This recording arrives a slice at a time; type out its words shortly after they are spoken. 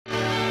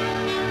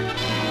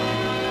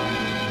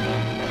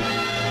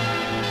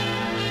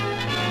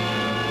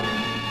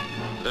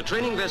The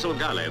training vessel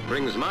Galeb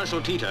brings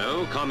Marshal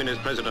Tito,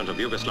 Communist President of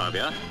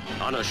Yugoslavia,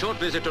 on a short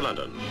visit to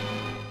London.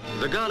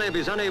 The Galeb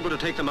is unable to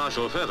take the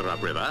Marshal further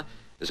upriver,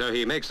 so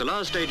he makes the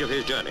last stage of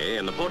his journey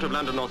in the Port of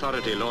London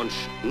Authority launch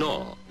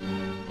Nor.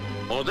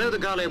 Although the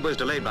Galeb was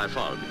delayed by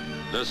fog,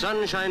 the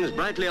sun shines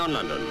brightly on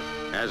London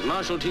as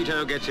Marshal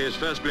Tito gets his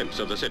first glimpse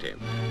of the city.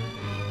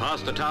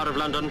 Past the Tower of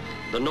London,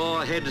 the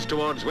Nor heads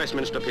towards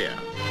Westminster Pier.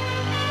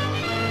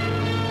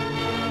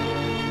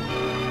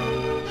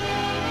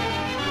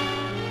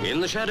 In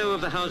the shadow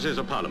of the Houses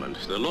of Parliament,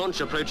 the launch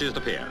approaches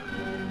the pier.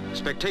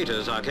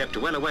 Spectators are kept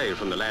well away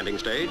from the landing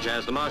stage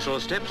as the Marshal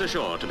steps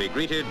ashore to be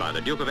greeted by the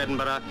Duke of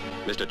Edinburgh,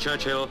 Mr.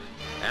 Churchill,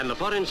 and the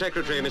Foreign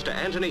Secretary, Mr.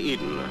 Anthony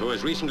Eden, who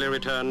has recently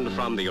returned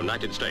from the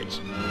United States.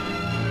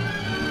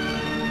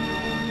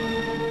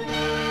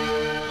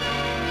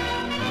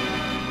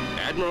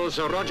 Admiral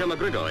Sir Roger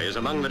McGrigor is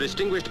among the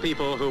distinguished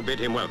people who bid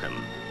him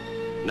welcome.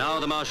 Now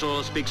the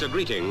Marshal speaks a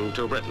greeting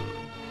to Britain.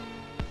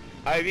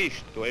 I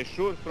wish to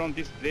assure from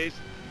this place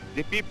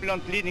the people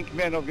and leading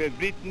men of Great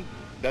Britain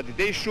that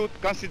they should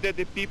consider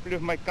the people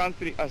of my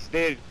country as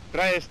their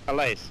truest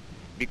allies,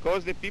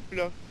 because the people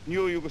of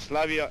New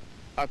Yugoslavia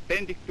are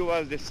tending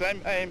towards the same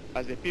aim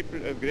as the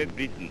people of Great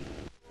Britain.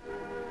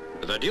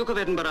 The Duke of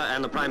Edinburgh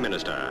and the Prime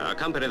Minister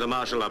accompany the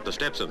Marshal up the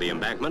steps of the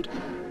Embankment,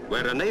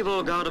 where a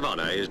naval guard of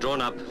honour is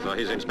drawn up for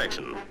his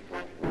inspection.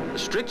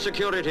 Strict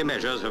security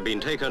measures have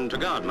been taken to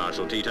guard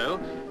Marshal Tito,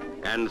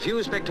 and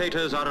few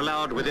spectators are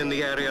allowed within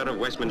the area of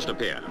Westminster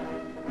Pier.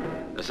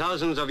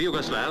 Thousands of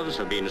Yugoslavs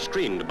have been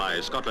screened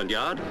by Scotland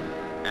Yard,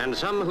 and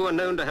some who are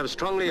known to have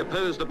strongly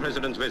opposed the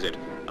President's visit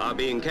are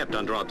being kept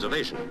under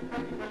observation.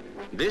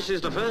 This is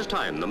the first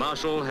time the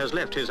Marshal has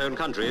left his own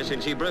country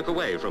since he broke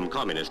away from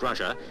Communist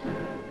Russia,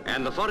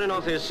 and the Foreign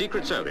Office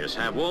Secret Service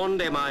have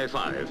warned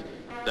MI5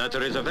 that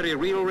there is a very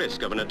real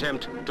risk of an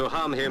attempt to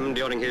harm him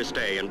during his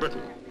stay in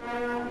Britain.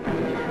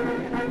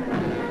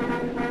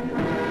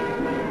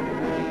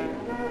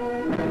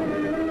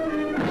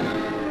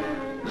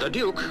 The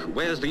Duke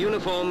wears the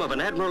uniform of an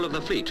Admiral of the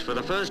Fleet for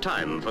the first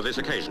time for this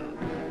occasion.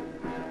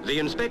 The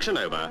inspection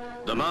over,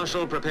 the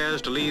Marshal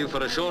prepares to leave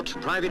for a short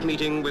private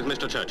meeting with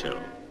Mr. Churchill.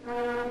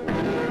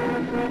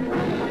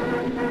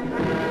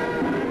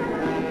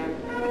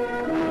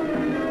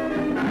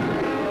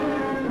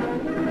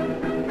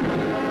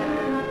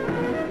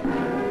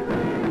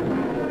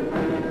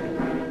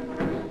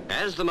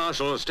 As the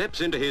Marshal steps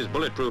into his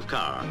bulletproof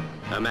car,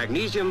 a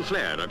magnesium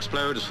flare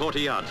explodes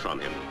 40 yards from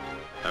him.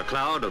 A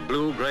cloud of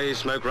blue-grey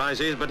smoke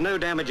rises, but no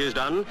damage is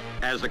done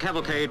as the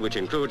cavalcade, which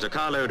includes a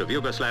carload of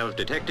Yugoslav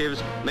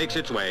detectives, makes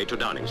its way to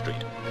Downing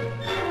Street.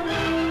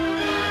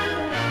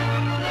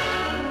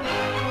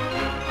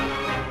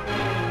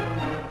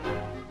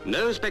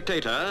 No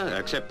spectator,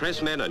 except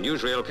pressmen and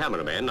newsreel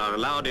cameramen, are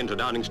allowed into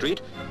Downing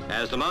Street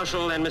as the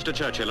Marshal and Mr.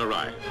 Churchill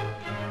arrive.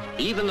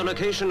 Even the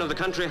location of the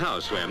country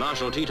house where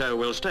Marshal Tito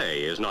will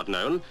stay is not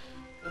known,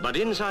 but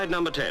inside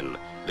number 10,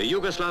 the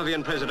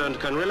Yugoslavian president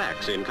can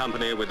relax in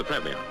company with the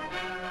Premier.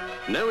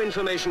 No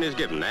information is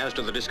given as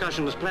to the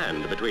discussions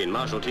planned between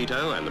Marshal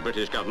Tito and the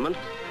British government,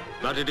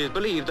 but it is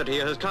believed that he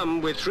has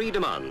come with 3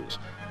 demands: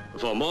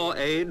 for more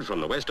aid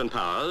from the Western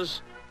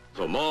powers,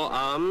 for more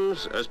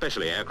arms,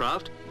 especially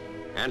aircraft,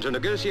 and to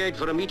negotiate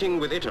for a meeting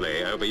with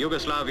Italy over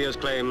Yugoslavia's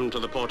claim to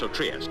the port of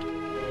Trieste.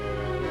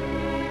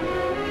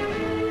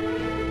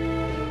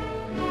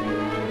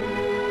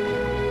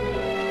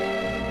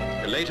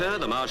 Later,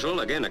 the Marshal,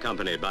 again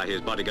accompanied by his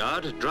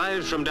bodyguard,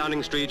 drives from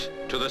Downing Street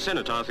to the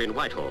Cenotaph in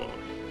Whitehall.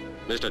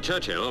 Mr.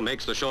 Churchill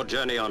makes the short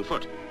journey on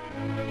foot.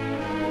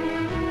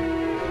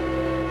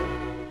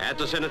 At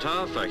the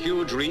Cenotaph, a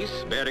huge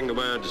wreath bearing the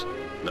words,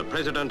 "The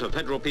President of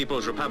Federal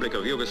People's Republic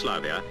of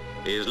Yugoslavia,"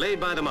 is laid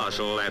by the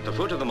Marshal at the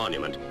foot of the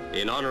monument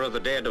in honor of the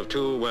dead of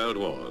 2 world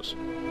wars.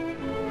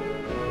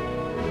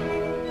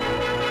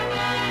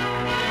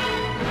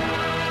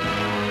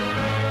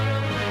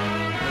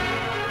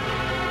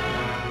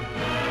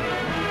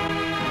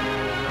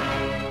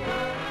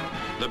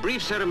 The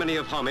brief ceremony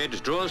of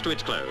homage draws to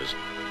its close,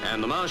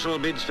 and the Marshal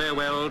bids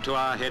farewell to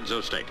our heads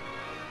of state.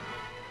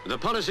 The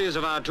policies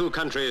of our 2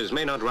 countries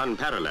may not run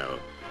parallel,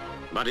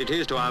 but it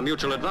is to our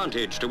mutual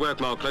advantage to work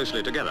more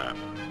closely together,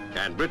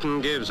 and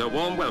Britain gives a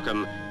warm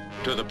welcome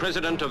to the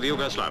President of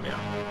Yugoslavia.